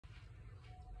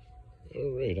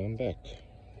All right, I'm back.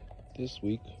 This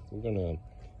week we're gonna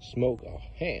smoke a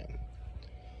ham,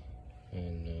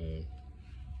 and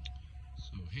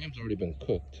so ham's already been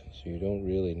cooked, so you don't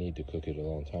really need to cook it a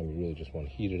long time. You really just want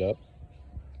to heat it up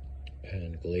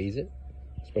and glaze it,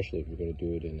 especially if you're going to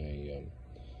do it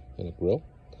in a grill.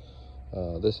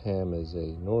 This ham is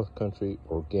a North Country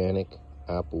organic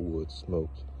applewood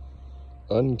smoked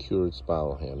uncured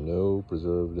spiral ham. No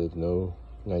preservative, no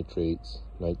nitrates,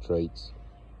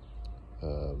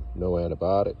 no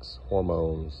antibiotics,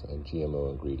 hormones, and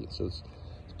GMO ingredients. So it's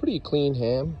pretty clean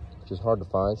ham, which is hard to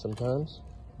find sometimes.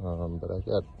 But I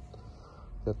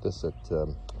got this at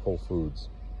Whole Foods.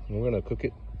 And we're gonna cook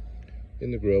it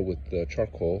in the grill with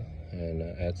charcoal and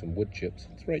add some wood chips.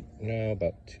 It's right now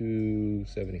about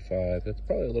 275. That's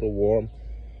probably a little warm.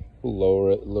 We'll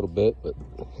lower it a little bit, but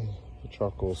the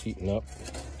charcoal's heating up.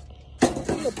 I'm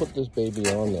gonna put this baby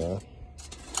on there.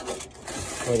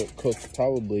 Let it cook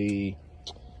probably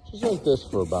just like this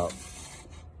for about,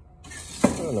 I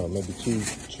don't know, maybe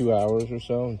two hours or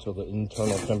so, until the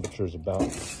internal temperature is about, I'd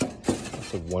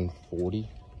say 140,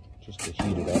 just to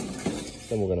heat it up.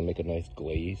 Then we're gonna make a nice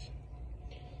glaze.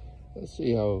 Let's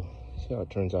see how it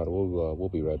turns out. We'll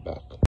be right back.